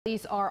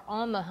Police are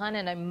on the hunt,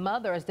 and a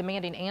mother is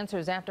demanding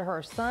answers after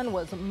her son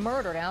was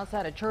murdered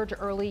outside a church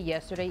early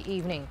yesterday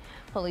evening.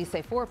 Police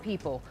say 4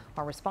 people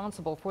are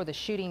responsible for the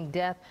shooting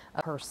death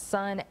of her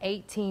son,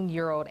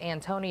 18-year-old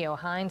Antonio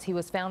Hines. He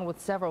was found with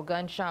several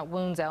gunshot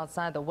wounds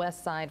outside the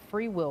West Side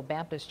Free Will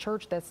Baptist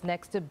Church that's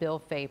next to Bill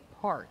Fay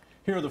Park.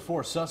 Here are the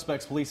 4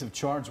 suspects police have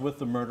charged with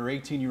the murder: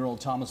 18-year-old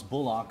Thomas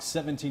Bullock,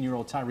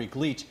 17-year-old Tyreek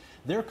Leach.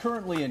 They're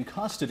currently in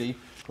custody,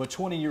 but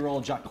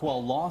 20-year-old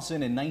Jaquel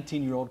Lawson and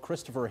 19-year-old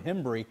Christopher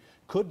Hembry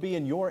could be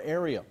in your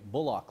area.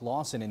 Bullock,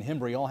 Lawson, and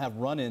Hembry all have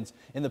run-ins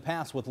in the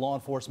past with law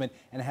enforcement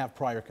and have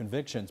prior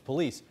convictions.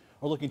 Police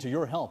are looking to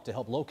your help to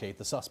help locate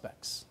the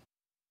suspects.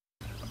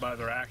 By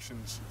their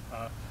actions,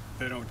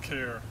 they don't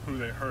care who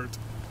they hurt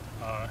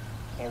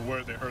or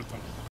where they hurt them.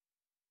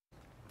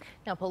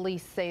 Now,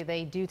 police say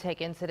they do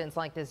take incidents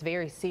like this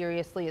very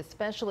seriously,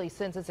 especially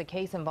since it's a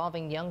case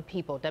involving young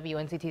people.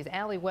 WNCT's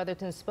Allie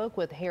Weatherton spoke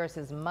with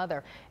Harris's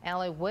mother.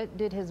 Allie, what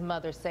did his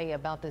mother say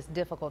about this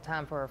difficult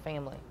time for her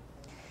family?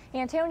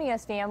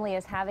 Antonio's family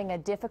is having a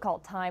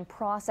difficult time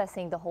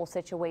processing the whole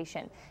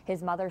situation.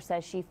 His mother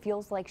says she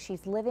feels like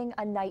she's living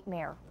a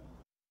nightmare.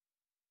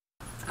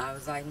 I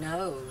was like,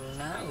 no,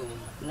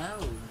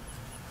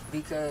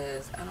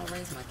 because I don't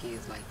raise my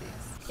kids like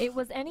this. It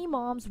was any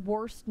mom's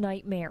worst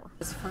nightmare.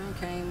 His friend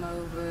came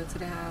over to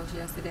the house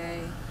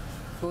yesterday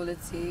full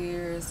of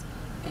tears,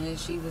 and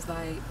she was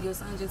like, your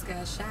son just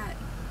got shot.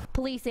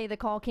 Police say the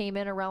call came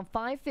in around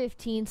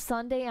 5:15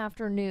 Sunday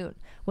afternoon.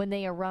 When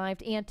they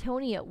arrived,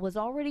 Antonio was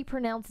already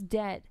pronounced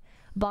dead.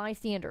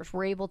 Bystanders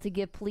were able to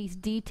give police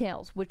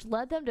details, which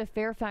led them to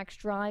Fairfax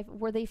Drive,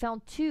 where they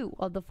found 2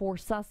 of the 4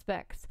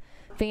 suspects.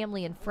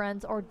 Family and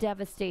friends are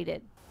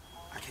devastated.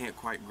 I can't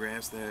quite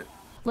grasp that.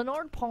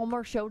 Leonard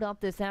Palmer showed up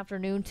this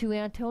afternoon to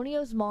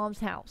Antonio's mom's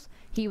house.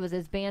 He was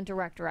his band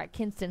director at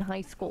Kinston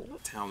High School.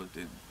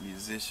 Talented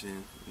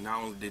musician.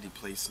 Not only did he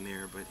play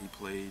snare, but he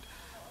played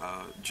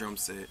drum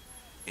set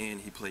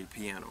and he played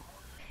piano.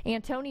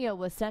 Antonio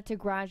was set to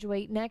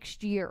graduate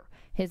next year.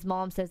 His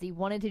mom says he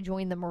wanted to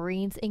join the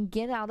Marines and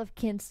get out of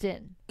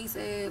Kinston. He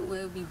said well,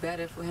 it would be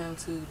better for him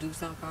to do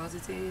something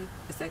positive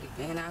instead of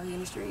being out here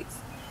in the streets.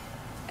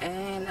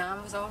 And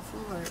I was all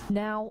for it.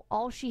 Now,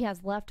 all she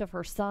has left of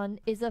her son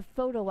is a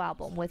photo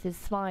album with his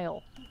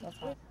smile.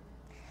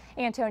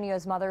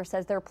 Antonio's mother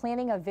says they're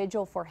planning a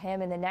vigil for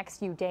him in the next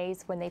few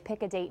days. When they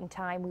pick a date and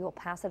time, we will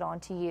pass it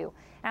on to you.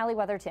 Allie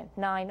Weatherton,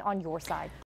 9 on your side.